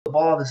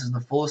football. This is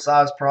the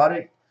full-size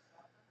product.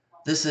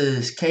 This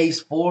is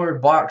case 4,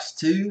 box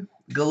 2.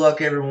 Good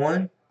luck,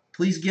 everyone.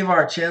 Please give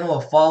our channel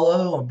a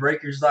follow on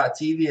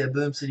breakers.tv at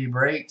Boom City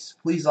Breaks.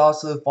 Please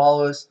also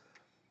follow us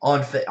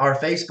on our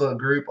Facebook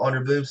group under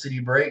Boom City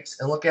Breaks,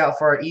 and look out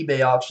for our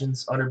eBay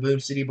auctions under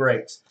Boom City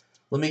Breaks.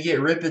 Let me get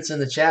Rippets in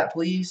the chat,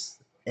 please,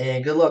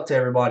 and good luck to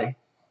everybody.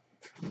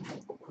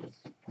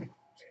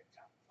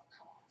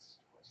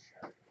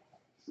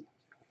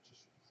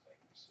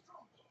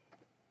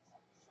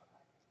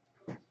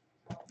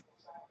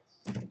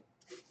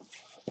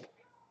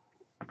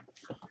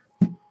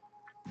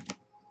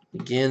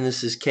 Again,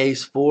 this is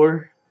case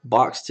 4,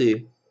 box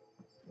 2.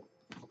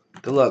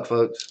 Good luck,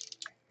 folks.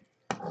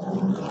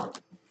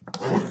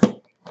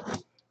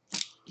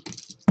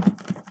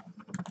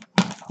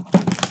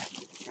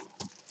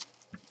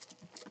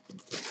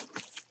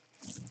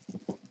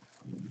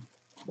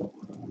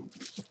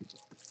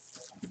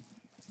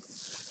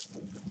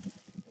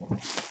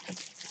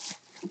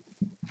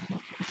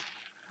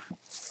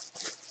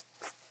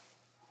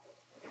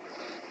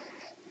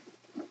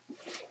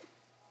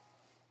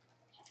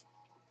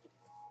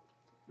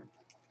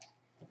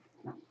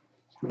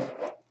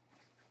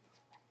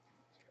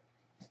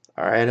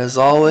 Alright, as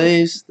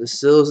always, the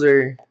seals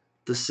are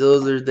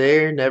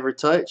there, never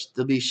touched.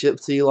 They'll be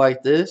shipped to you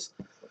like this.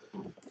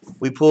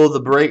 We pull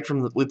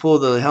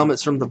the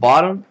helmets from the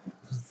bottom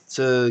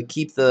to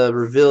keep the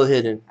reveal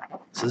hidden.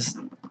 So this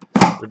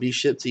will be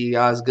shipped to you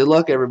guys. Good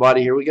luck,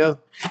 everybody. Here we go.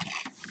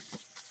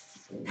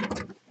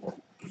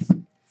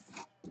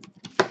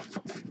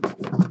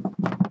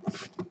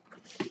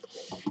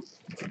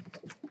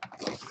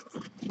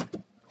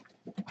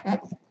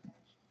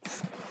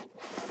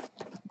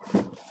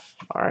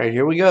 Alright,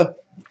 here we go.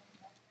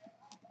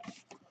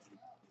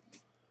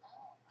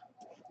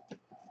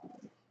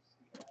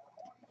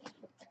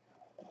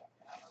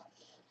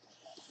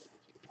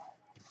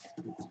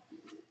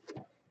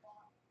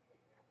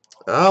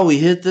 Oh, we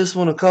hit this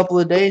one a couple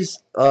of days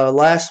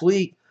last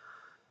week.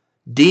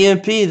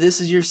 DMP, this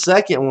is your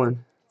second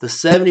one. The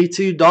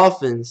 72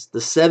 Dolphins,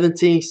 the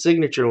 17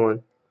 signature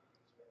one.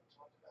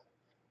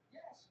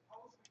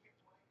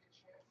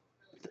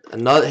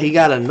 He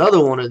got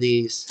another one of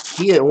these.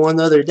 He had one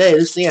the other day.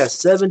 This thing has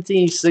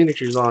 17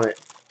 signatures on it.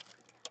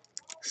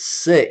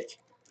 Sick.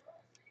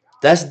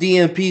 That's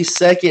DMP's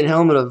second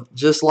helmet of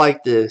just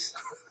like this.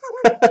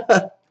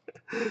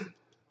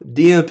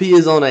 DMP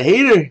is on a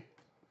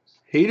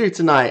heater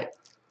tonight.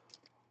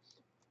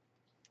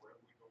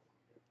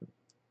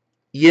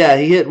 Yeah,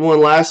 he hit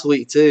one last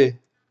week too.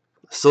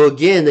 So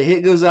again, the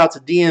hit goes out to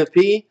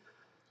DMP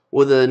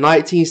with a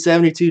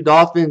 1972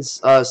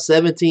 Dolphins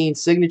 17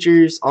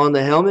 signatures on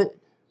the helmet.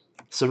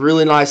 It's a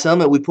really nice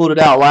helmet. We pulled it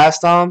out last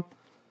time.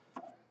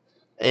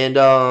 And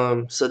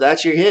so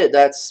that's your hit.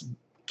 That's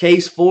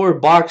case 4,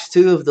 box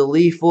 2 of the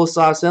Lee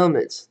full-size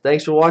helmets.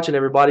 Thanks for watching,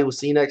 everybody. We'll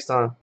see you next time.